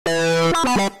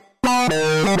It's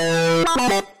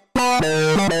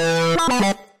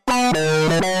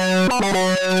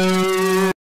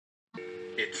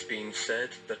been said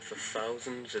that for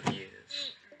thousands of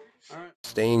years,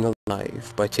 staying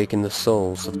alive by taking the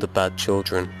souls of the bad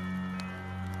children.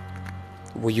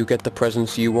 Will you get the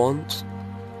presents you want,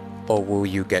 or will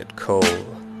you get coal?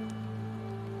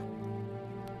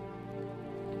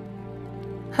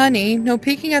 Honey, no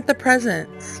peeking at the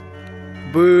presents.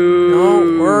 Boo!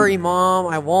 Don't worry, Mom,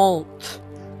 I won't.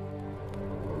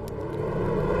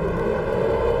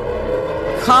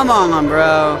 Come on,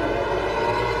 bro.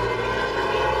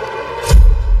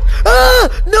 Ah!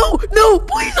 No! No!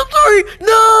 Please, I'm sorry!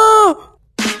 No!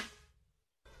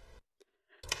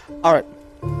 Alright.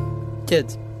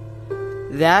 Kids.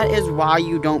 That is why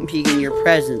you don't peek in your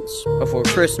presents before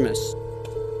Christmas.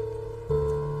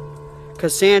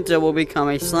 Because Santa will become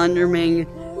a Slenderman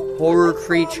horror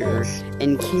creature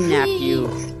and kidnap you.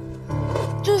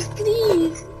 Just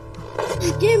please.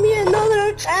 Just give me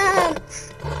another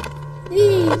chance.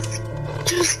 Please.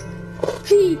 Just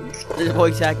please. This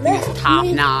voice acting is top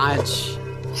notch.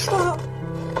 Stop.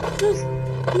 Just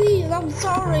please, I'm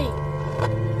sorry.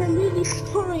 I'm really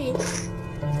sorry. Please.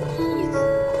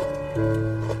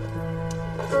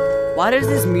 Why does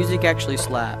this music actually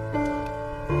slap?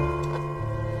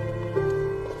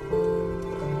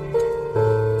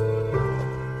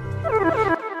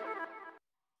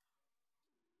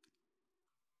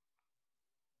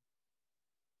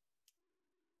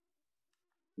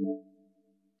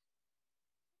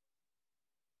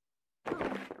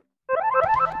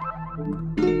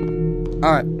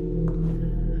 Alright.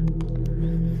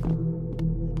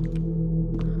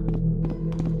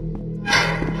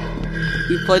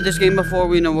 We've played this game before,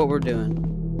 we know what we're doing.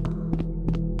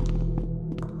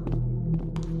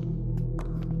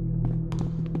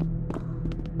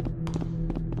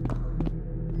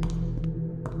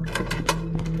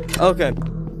 Okay.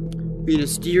 We need a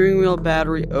steering wheel,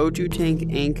 battery, O2 tank,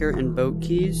 anchor, and boat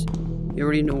keys. You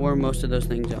already know where most of those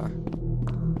things are.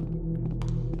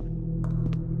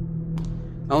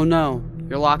 Oh no,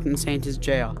 you're locked in Santa's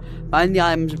jail. Find the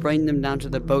items, bring them down to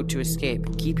the boat to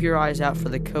escape. Keep your eyes out for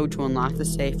the code to unlock the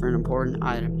safe for an important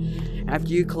item. After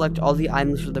you collect all the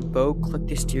items for the boat, click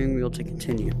the steering wheel to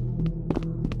continue.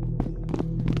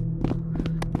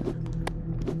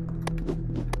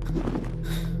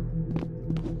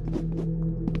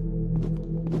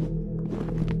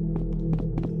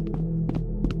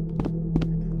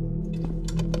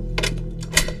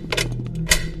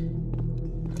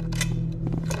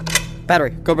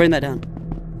 Battery, go bring that down.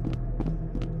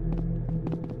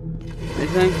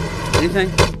 Anything? Anything?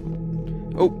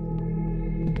 Oh.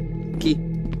 Key.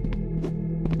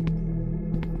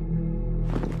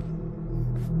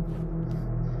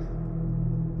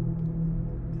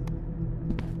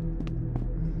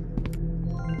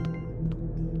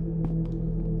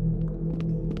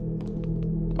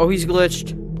 Oh, he's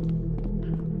glitched.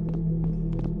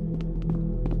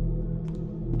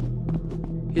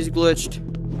 He's glitched.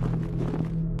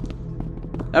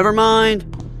 Never mind.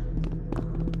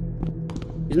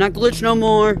 He's not glitched no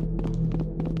more.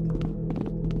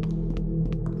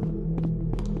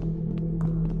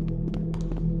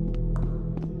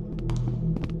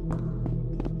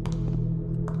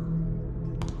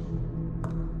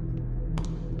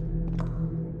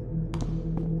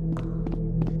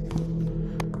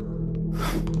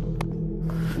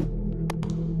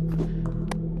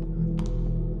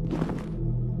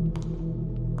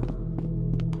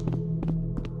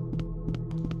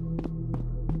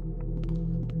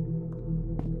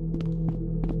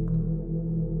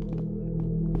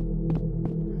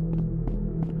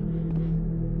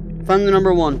 Find the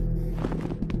number 1.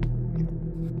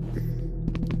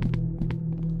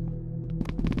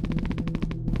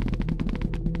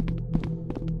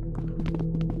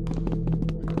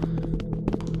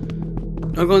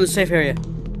 I'll go in the safe area.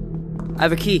 I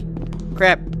have a key.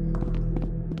 Crap.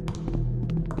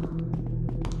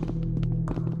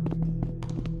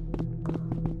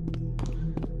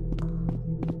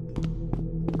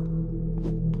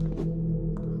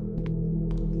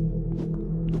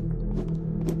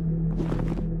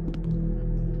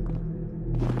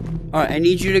 Alright, I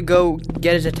need you to go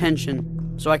get his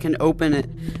attention so I can open it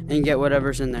and get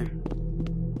whatever's in there.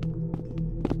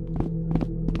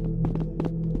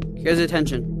 Get his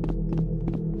attention.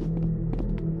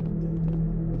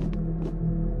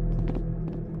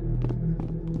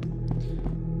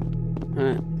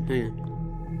 Alright, hang on.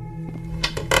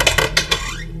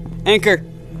 Anchor!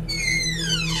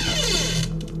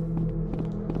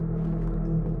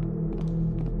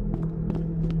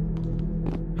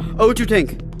 O2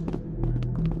 tank.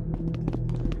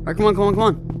 Alright, come on, come on, come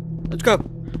on. Let's go.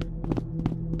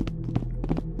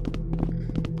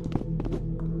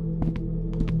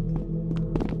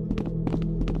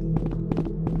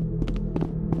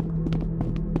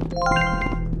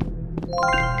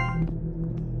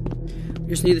 We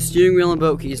just need the steering wheel and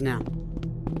boat keys now.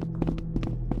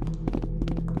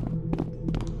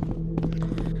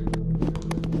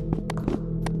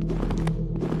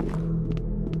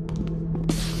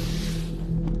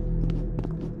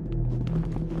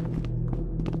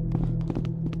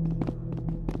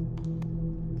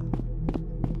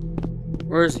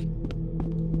 Where is he?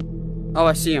 Oh,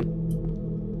 I see him.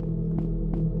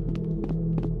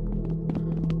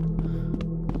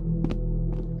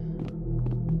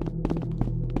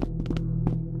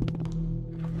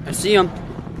 I see him.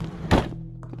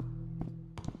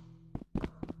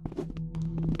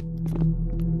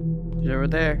 He's over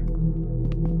there.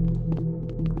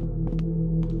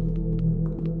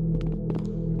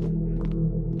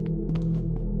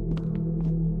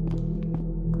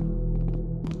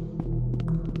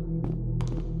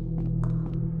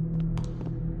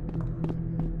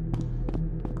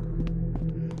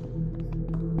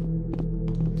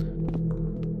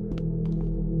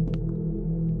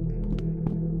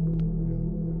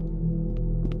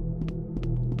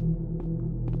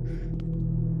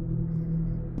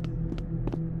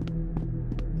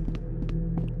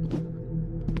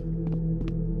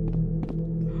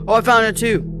 Oh, I found it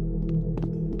too.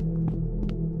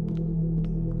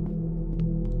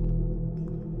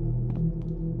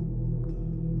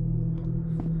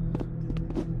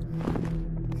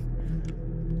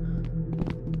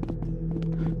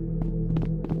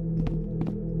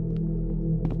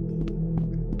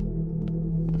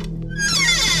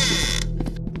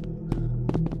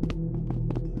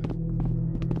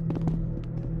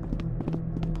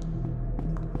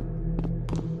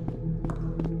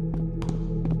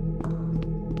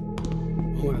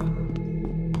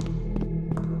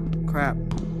 Crap.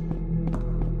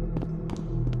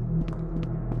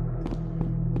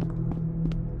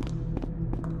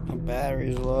 My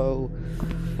battery's low.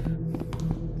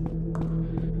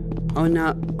 Oh,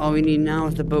 now all we need now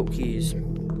is the boat keys.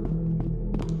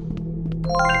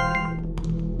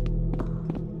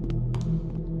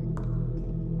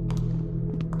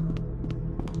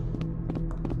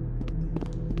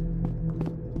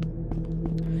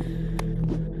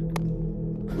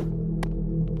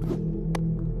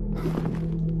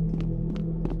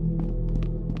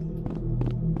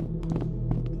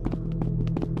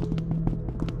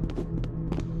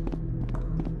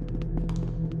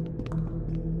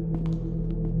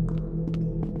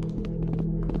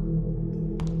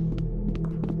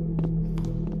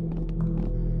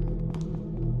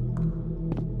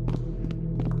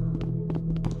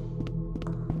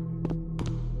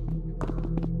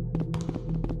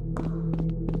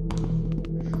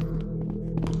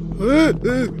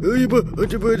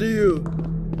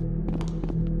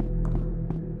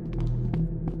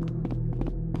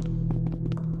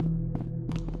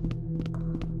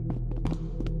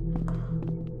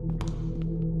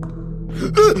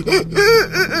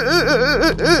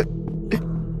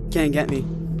 Can't get me.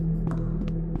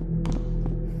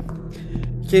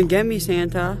 Can't get me,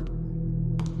 Santa.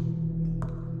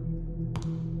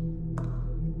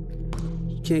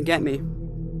 Can't get me.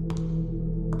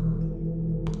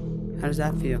 How does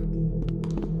that feel?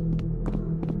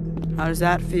 How does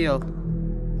that feel?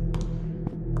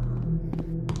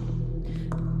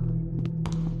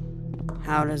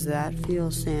 How does that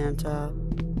feel, Santa?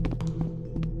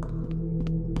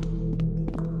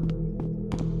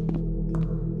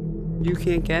 You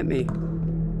can't get me.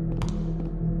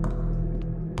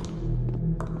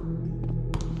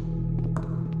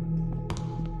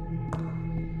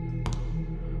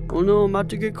 Oh no, I'm about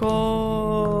to get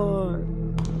caught.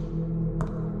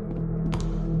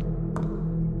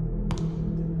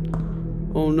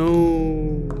 Oh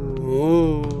no.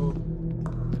 Oh.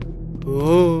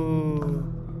 Oh.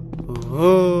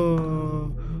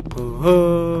 Oh. Oh. Oh.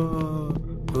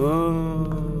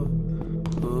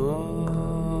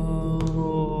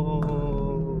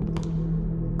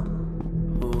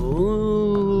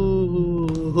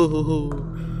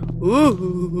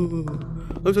 Oh.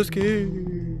 I'm so scared.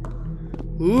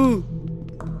 Ooh.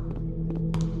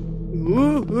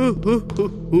 Ooh.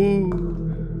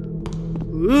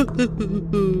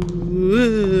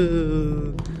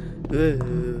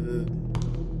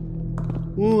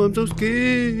 Oh, I'm so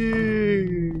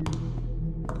scared.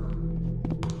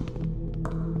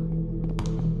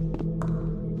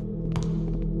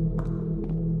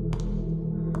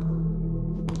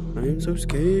 I'm so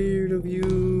scared of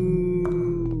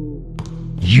you.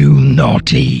 You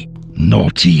naughty,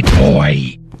 Naughty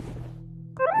boy.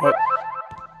 What?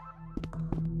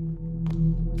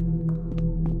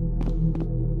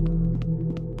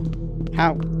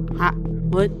 How?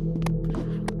 What?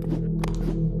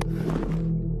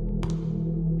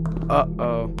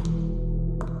 Uh-oh.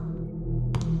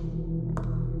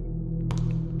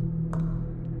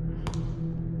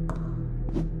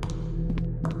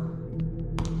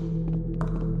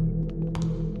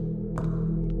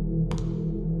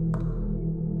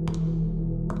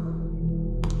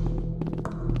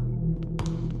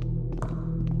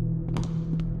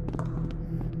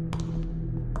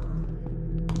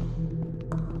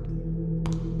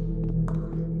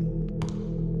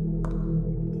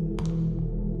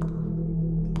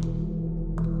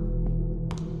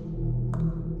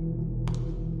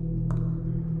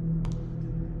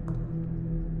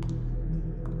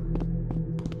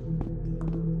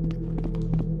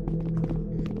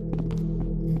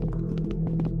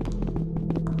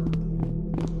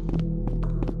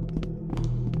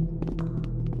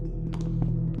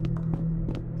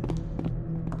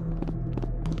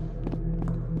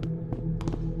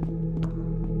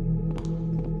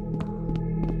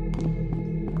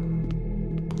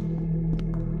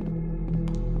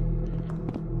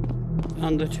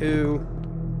 On the 2.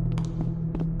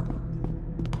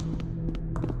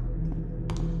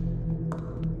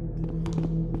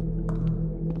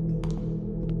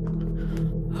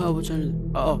 Oh, which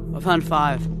one? Oh, I found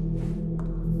 5.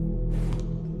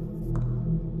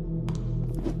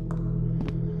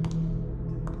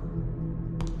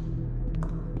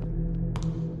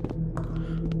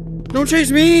 Don't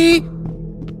chase me!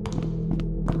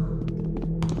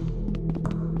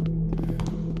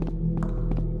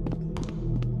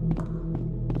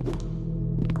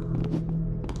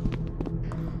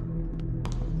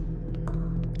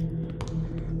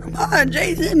 Come on,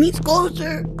 Jason, he's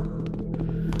closer.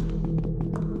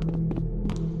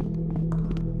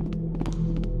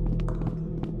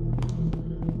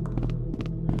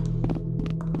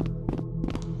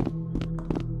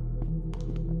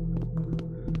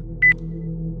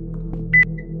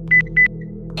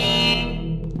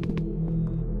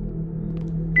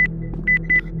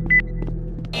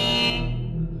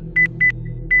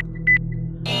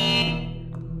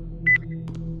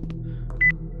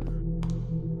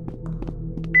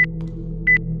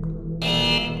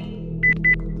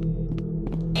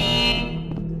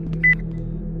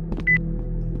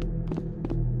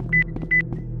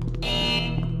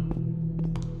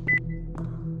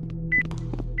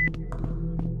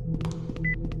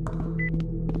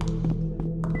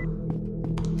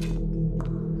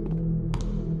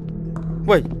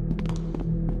 Wait.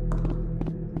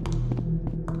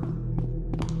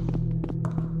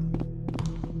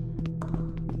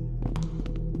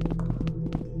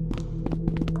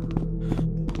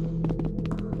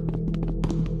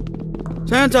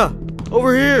 Santa,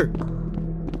 over here.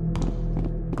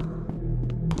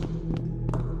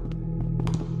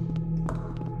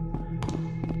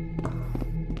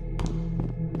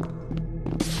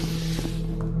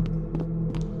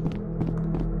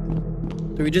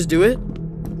 Did we just do it?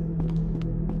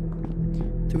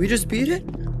 Did we just beat it?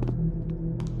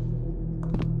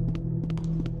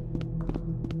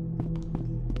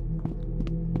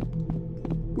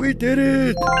 We did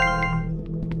it!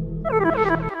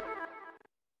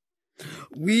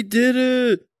 We did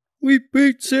it! We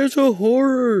beat Santa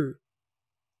Horror!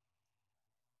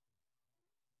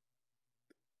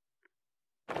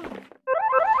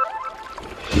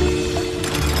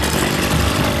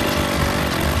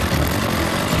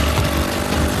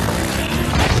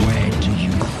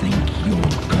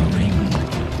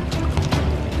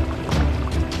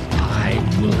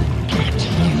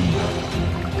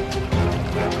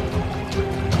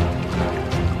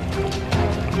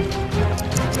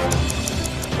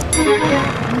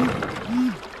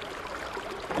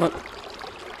 What?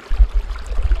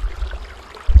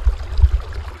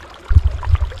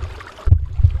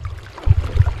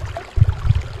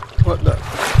 What the?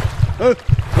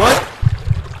 What?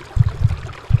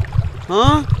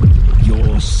 Huh?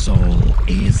 Your soul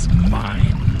is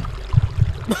mine.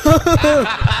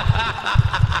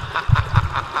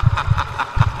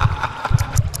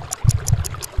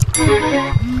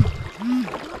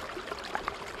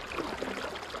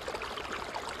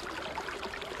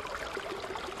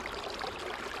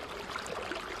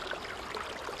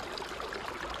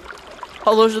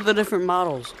 Oh, those are the different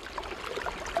models.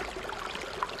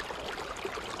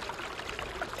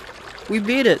 We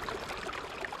beat it.